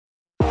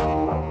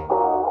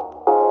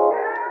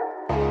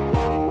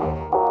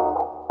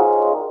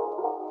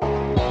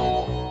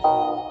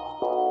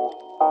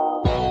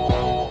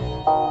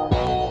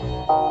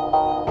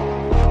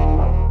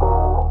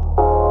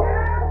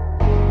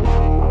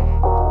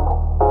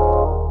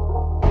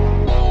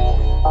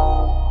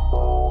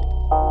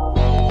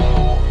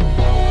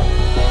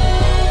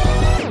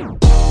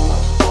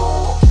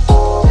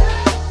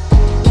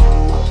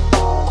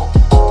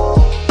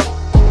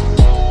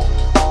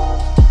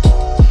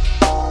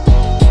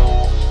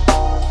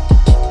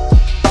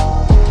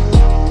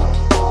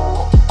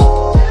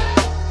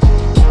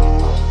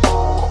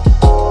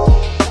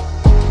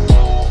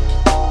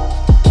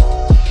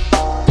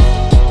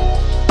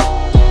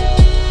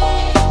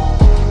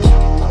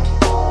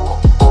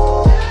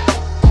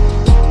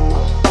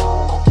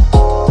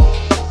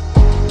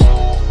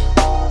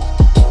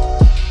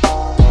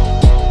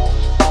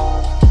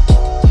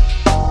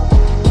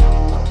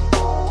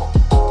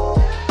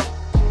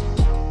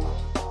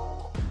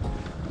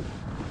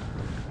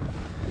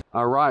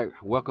All right,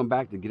 welcome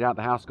back to Get Out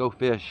the House, Go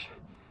Fish.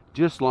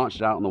 Just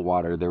launched out in the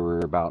water. There were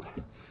about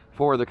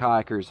 4 of the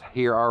kayakers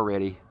here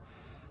already,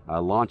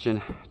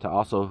 launching to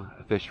also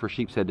fish for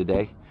Sheepshead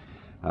today.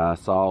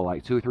 Saw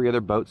like 2 or 3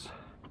 other boats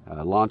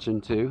launching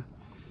too.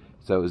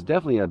 So it was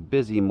definitely a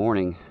busy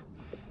morning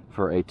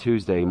for a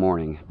Tuesday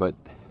morning, but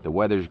the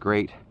weather's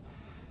great,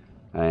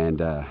 and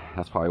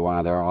that's probably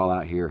why they're all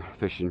out here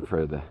fishing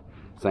for the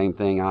same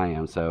thing I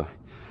am. So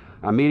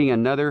I'm meeting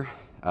another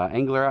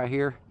angler out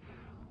here.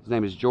 His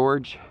name is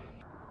George.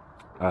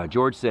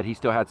 George said he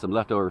still had some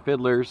leftover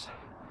fiddlers,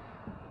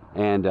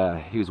 and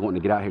he was wanting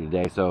to get out here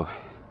today. So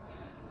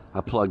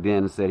I plugged in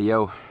and said,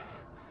 yo,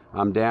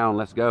 I'm down,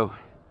 let's go.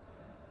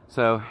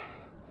 So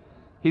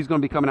he's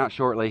going to be coming out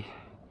shortly.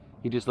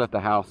 He just left the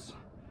house.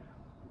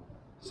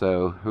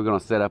 So we're going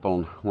to set up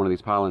on one of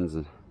these pylons.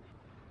 And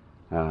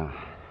I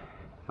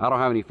don't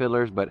have any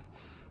fiddlers, but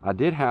I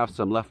did have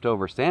some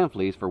leftover sand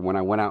fleas for when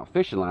I went out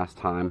fishing last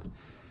time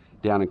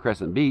down in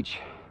Crescent Beach,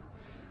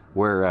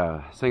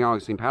 where St.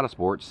 Augustine Paddle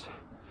Sports,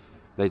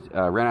 they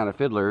ran out of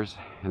fiddlers,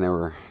 and they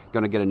were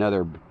going to get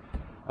another,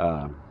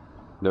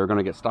 they were going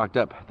to get stocked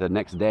up the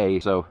next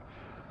day. So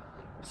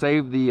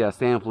save the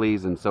sand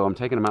fleas, and so I'm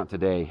taking them out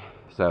today.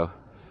 So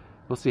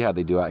we'll see how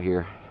they do out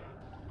here.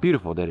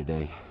 Beautiful day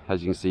today.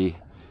 As you can see,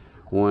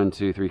 1,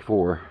 2, 3,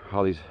 4,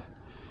 all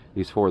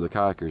these 4 of the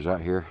kayakers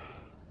out here.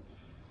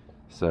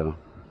 So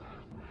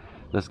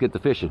let's get to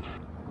fishing.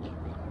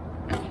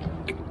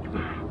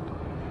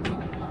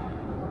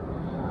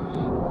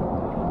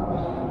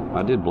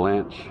 I did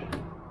blanch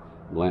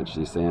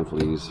these sand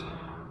fleas.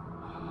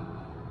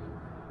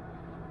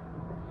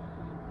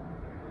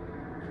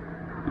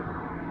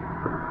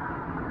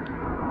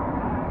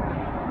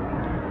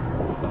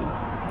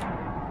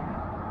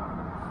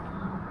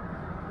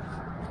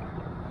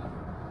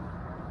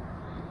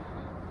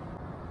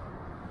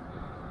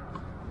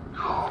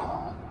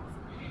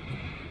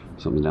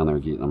 Something's down there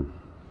getting them.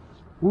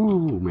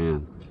 Woo,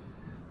 man.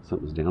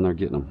 Something's down there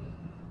getting them.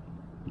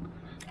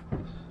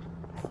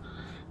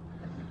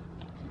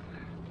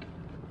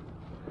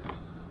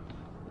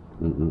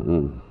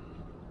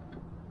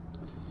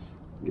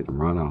 Get them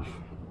right off.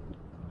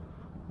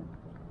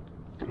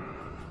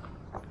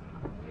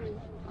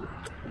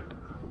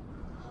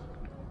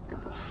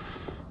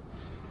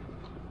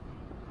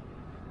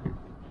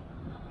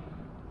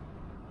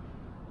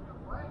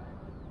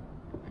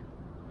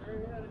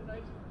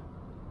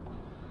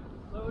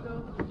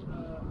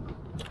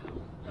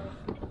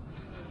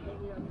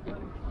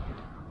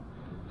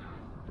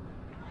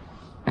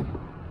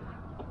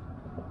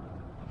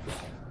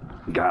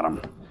 Got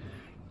him.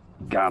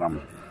 Got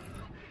him.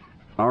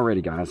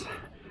 Alrighty, guys.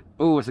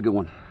 Oh, it's a good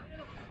one.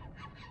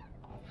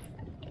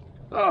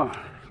 Oh.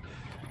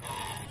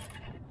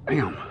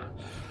 Damn.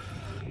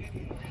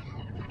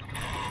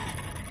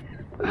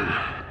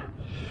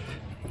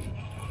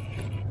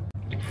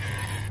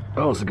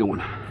 Oh, it's a good one.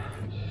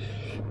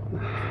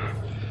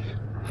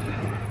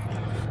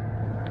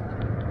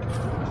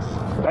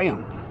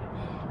 Damn.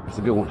 It's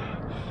a good one.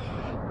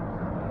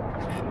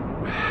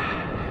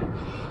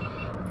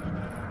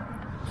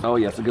 Oh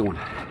yeah, it's a good one.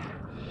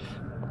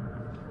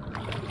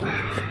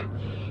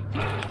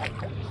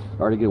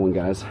 Already good one,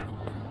 guys.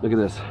 Look at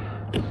this.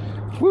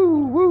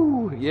 Woo,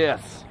 woo,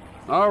 yes.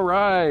 All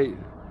right. Here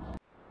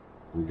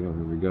we go,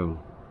 here we go.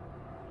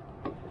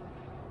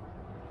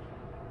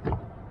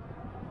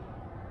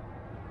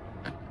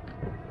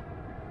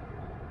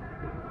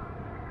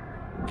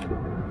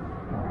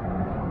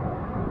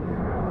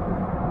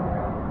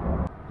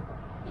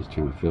 Just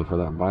trying to feel for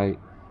that bite.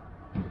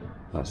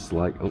 That's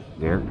like, oh,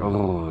 there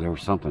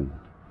was something.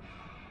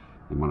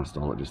 They might have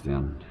stole it just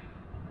then.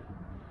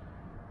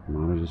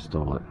 Might have just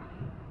stole it.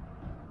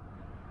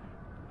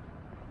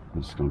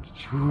 It's going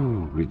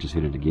to, we just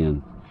hit it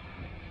again.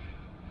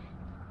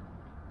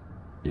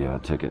 Yeah, I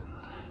took it.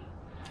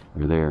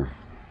 They're there.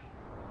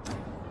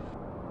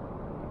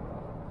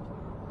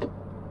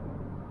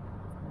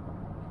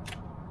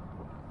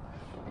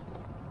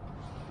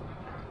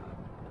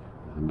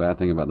 The bad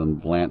thing about them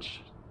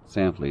blanched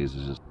sand fleas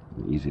is just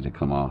easy to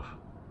come off.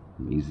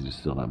 Easy to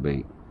steal that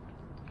bait.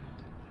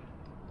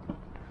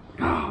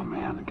 Oh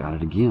man, I got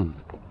it again.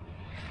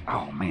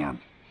 Oh man,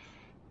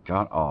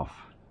 got off.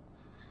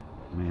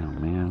 Man, oh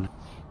man.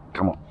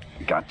 Come on,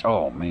 got,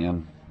 oh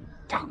man.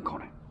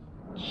 Doggone it.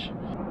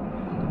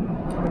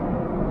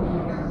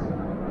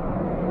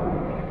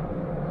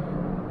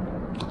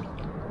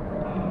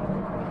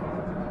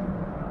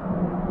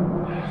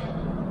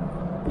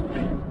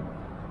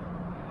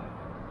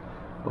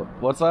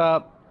 What's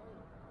up?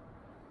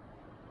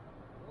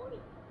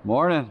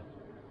 Morning.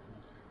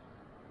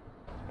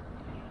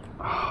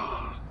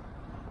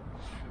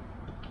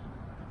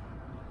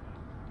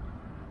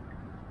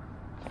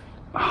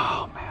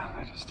 Oh man,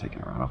 I just taken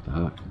it right off the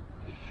hook.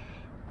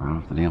 Right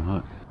off the damn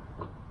hook.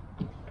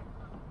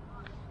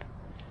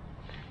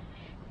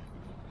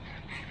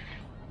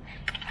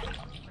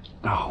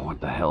 Oh, what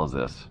the hell is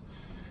this?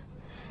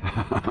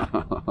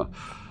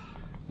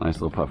 Nice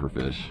little puffer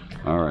fish.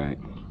 All right.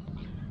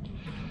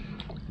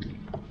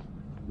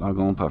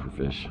 doggone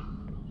pufferfish.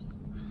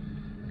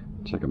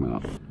 Check them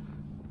out.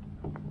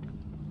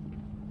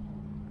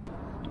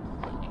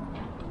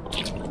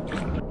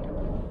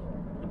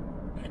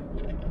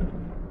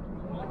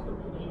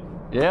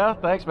 Yeah,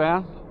 thanks,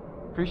 man.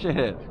 Appreciate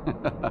it.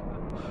 I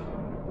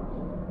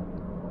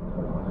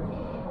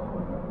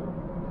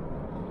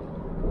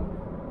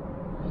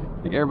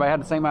think everybody had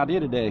the same idea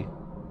today.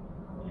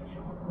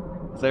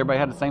 So everybody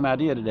had the same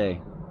idea today.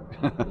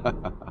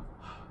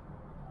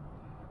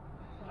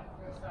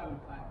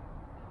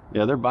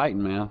 Yeah, they're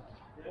biting, man.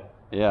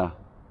 Yeah.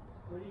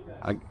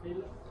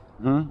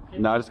 No,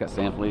 I just got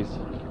sand fleas.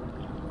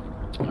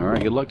 All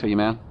right, good luck to you,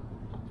 man.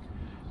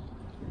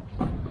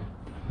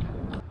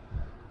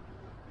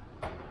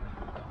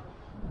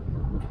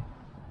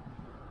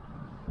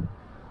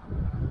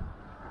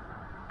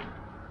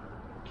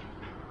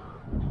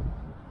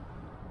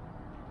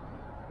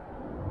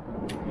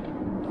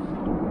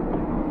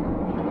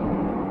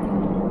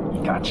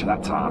 Gotcha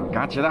that time.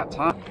 Gotcha that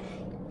time.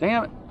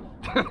 Damn it.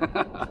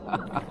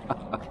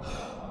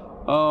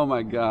 Oh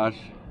my gosh.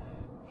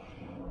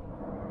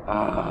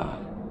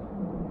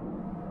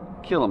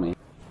 Killing me.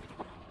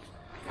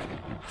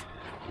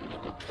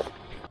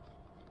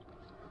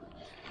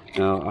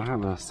 Now I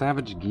have a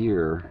Savage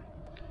Gear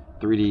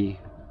 3D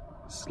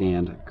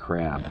scanned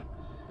crab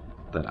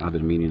that I've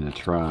been meaning to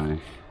try.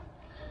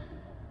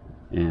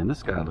 And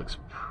this guy looks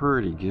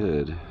pretty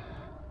good.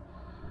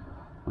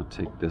 I'll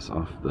take this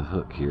off the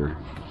hook here.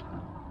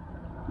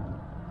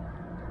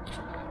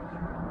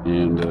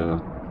 And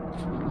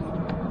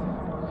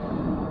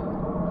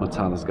I'll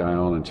tie this guy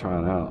on and try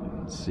it out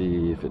and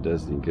see if it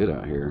does any good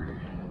out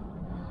here.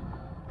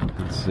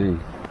 Let's see.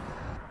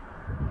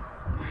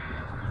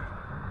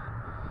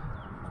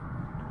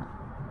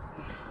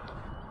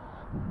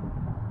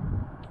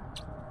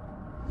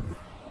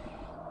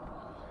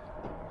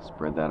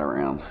 Spread that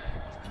around.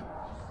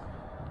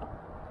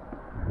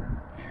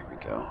 Here we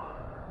go.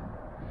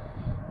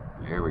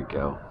 Here we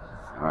go.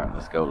 All right,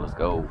 let's go, let's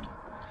go.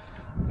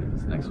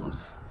 This next one.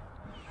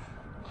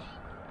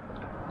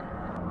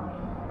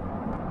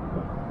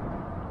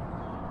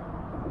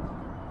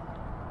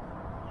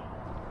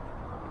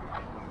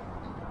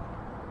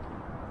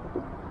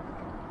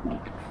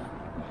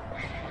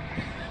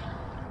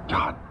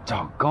 God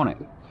doggone it.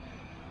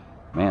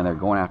 Man, they're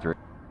going after it.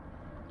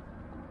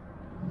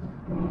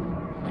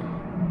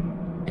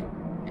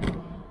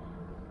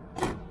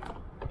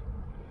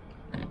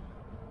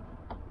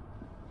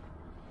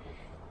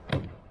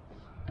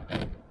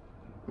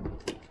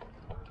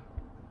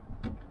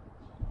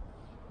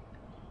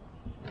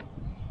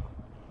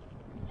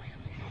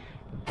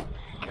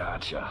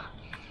 Gotcha.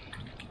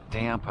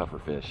 Damn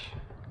pufferfish.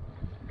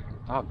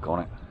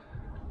 Doggone it.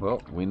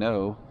 Well, we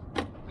know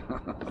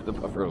the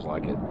puffers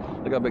like it.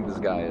 Look how big this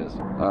guy is.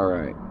 All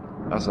right,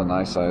 that's a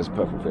nice sized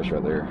pufferfish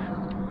right there.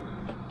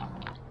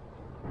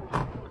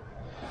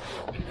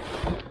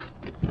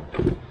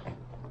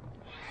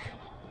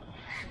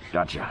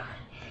 Gotcha.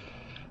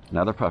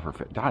 Another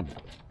pufferfish. God.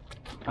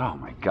 Oh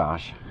my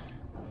gosh.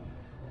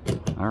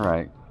 All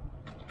right,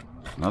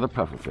 another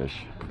pufferfish.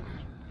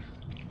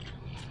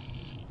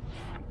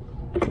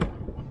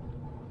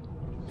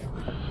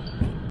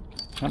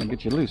 Trying to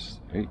get you loose.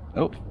 Hey,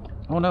 oh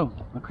no,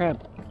 my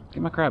crab.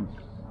 Get my crab.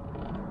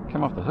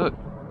 Come off the hook.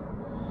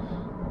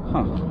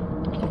 Huh.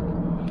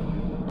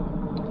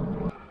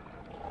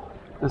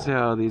 Let's see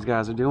how these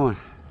guys are doing.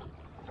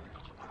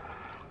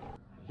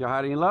 Y'all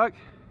had any luck?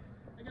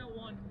 I got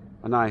one.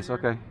 Oh, nice,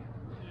 okay.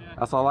 Yeah,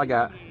 that's all I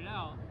got.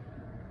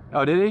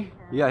 Oh, did he?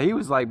 Yeah, he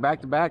was like back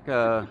to back.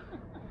 Yeah,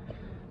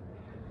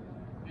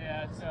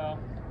 so.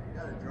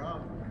 Got a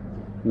drum.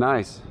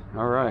 Nice.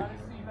 All right. A lot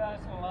of sea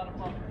bass and a lot of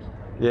puffers.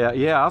 Yeah,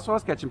 that's what I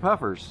was catching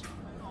puffers.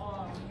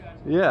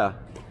 Yeah.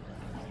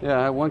 Yeah,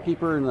 I had one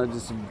keeper and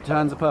just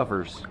tons of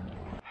puffers.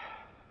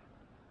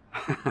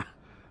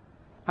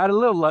 Had a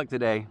little luck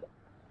today.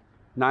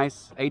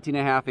 Nice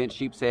 18.5-inch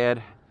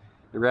sheepshead.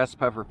 The rest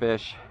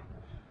pufferfish.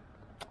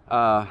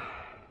 One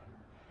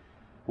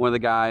of the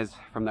guys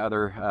from the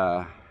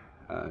other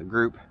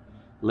group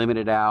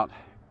limited out.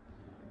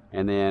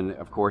 And then,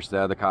 of course, the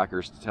other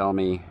cockers tell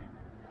me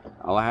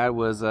all I had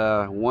was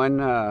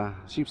one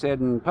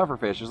sheepshead and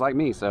pufferfish, just like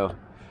me. So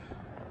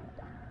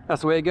that's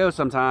the way it goes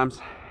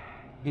sometimes.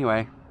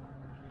 Anyway,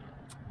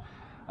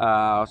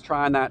 I was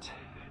trying that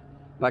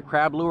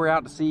crab lure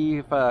out to see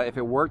if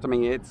it worked. I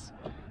mean,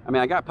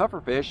 I got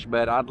pufferfish,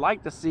 but I'd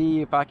like to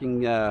see if I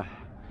can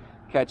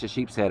catch a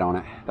sheepshead on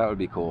it. That would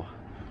be cool.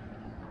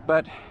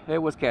 But it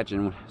was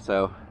catching.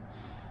 So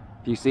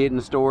if you see it in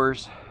the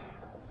stores,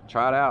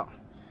 try it out.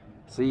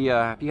 See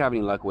if you have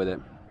any luck with it.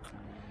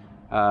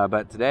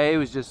 But today it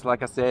was just,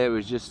 like I said, it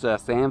was just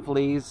sand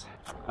fleas.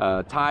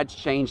 Tide's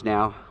changed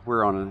now.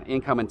 We're on an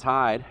incoming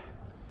tide.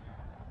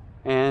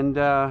 And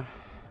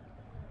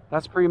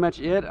that's pretty much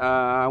it.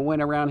 I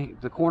went around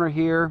the corner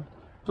here,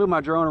 flew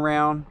my drone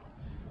around.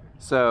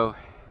 So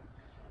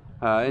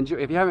enjoy,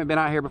 if you haven't been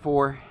out here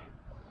before,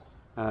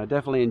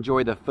 definitely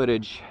enjoy the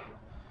footage.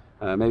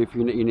 Maybe if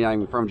you're not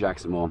even from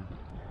Jacksonville.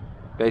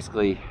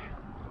 Basically,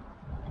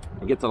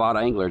 It gets a lot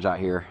of anglers out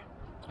here,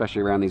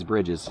 especially around these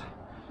bridges.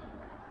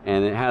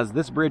 And it has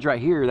this bridge right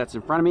here that's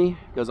in front of me,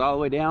 goes all the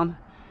way down.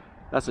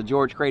 That's a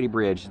George Crady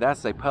Bridge.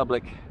 That's a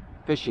public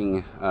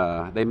fishing.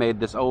 They made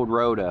this old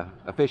road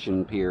a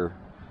fishing pier.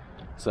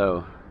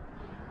 So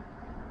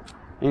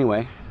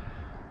anyway,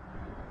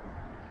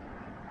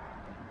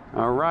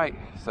 all right,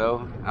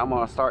 so I'm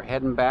gonna start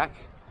heading back.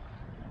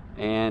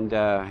 And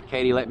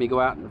Katie let me go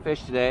out and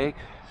fish today,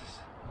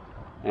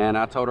 and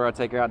I told her I'd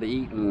take her out to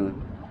eat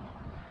and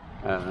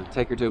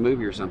take her to a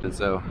movie or something.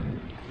 So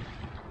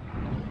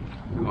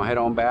we're gonna head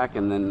on back,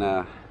 and then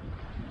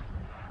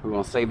we're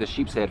gonna save the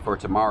Sheepshead for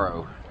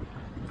tomorrow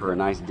for a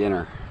nice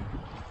dinner.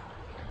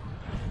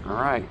 All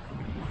right,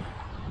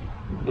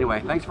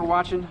 anyway, thanks for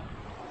watching.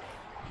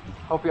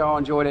 Hope y'all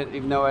enjoyed it,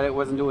 even though it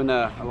wasn't doing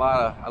a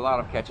lot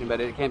of catching, but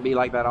it can't be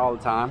like that all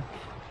the time.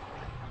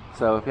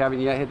 So if you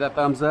haven't yet, hit that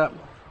thumbs up,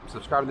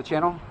 subscribe to the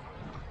channel,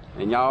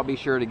 and y'all be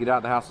sure to get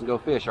out the house and go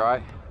fish. All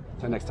right,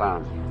 until next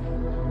time.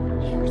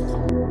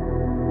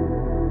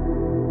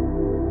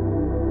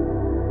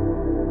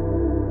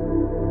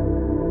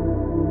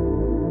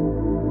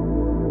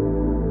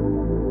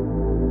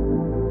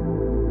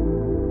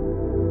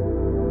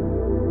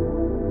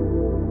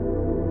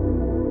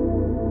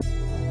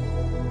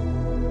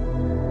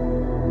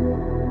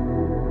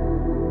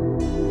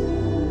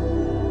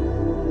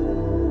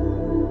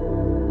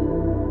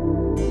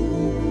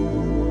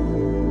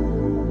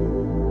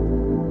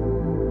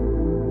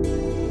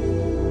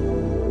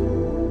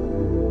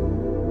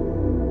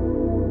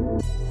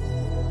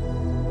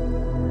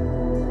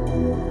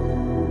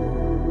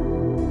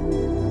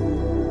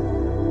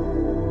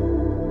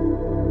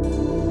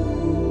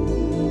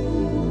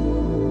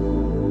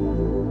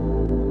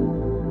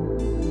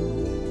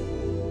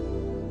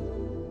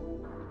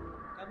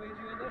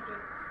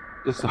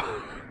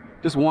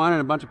 Just one and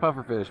a bunch of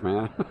pufferfish,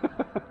 man.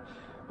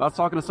 I was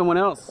talking to someone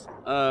else,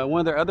 one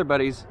of their other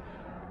buddies.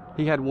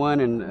 He had one,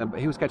 and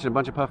he was catching a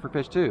bunch of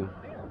pufferfish too.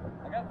 Yeah,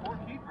 I got 4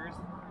 keepers.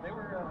 They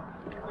were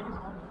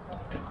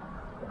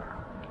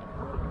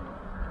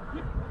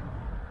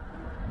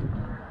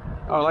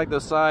Oh, I like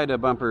those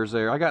side bumpers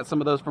there. I got some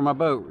of those for my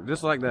boat,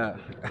 just like that. I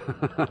think the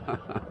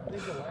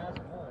last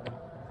one, the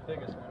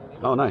biggest one.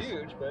 Oh, nice.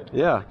 Huge, but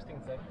Yeah,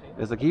 16, 17.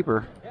 it's a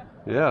keeper. Yeah.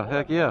 Yeah,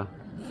 heck yeah.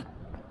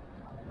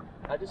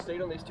 I just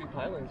stayed on these 2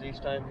 pylons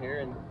each time here,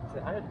 and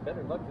I had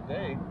better luck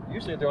today.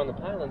 Usually they're on the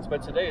pylons,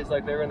 but today it's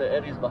like they're in the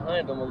eddies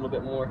behind them a little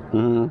bit more.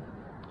 Mm-hmm.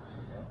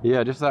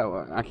 Yeah, just that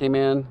one. I came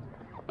in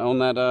on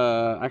that,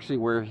 actually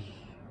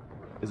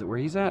is it where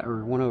he's at,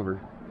 or one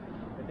over?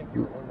 I think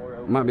you're one more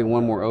over. Might be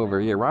one more over.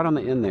 Yeah, right on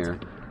the end there.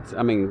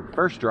 I mean,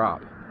 first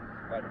drop.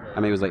 Right ahead. I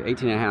mean, it was like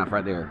 18 and a half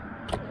right there.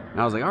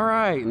 And I was like, all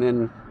right, and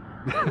then...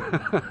 That's how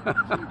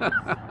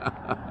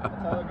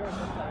it goes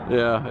sometimes.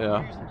 Yeah,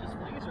 yeah. Using just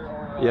fleas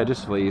or Yeah,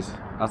 just fleas.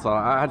 That's all.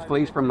 I had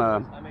fleas from I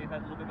may have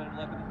had a little bit better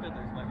luck with the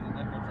fiddlers, might be the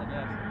difference, I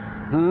guess.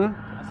 Hmm?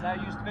 I said I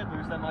used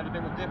fiddlers, that might have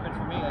been the difference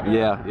for me, I guess.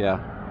 Yeah, yeah.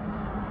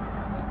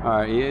 All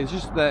right, yeah, it's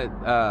just that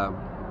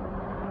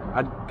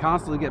I'd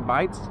constantly get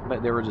bites,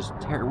 but they were just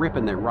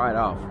ripping it right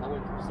off. I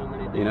went through so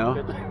many You know?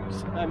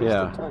 fiddlers. I missed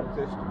Yeah. a ton of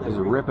fish today. Just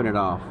ripping it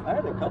off. I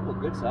had a couple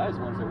good sized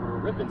ones that were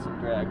ripping some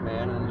drag,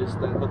 man, and just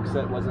the hook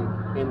set wasn't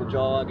in the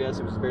jaw, I guess.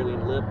 It was barely in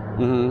the lip.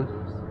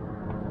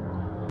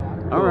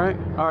 Mm-hmm. All right.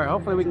 All right.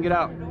 Hopefully we can get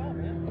out.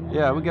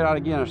 Yeah, we get out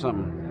again or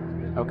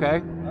something.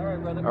 Okay? All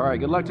right, brother. All right.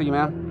 Good luck to you,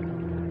 man.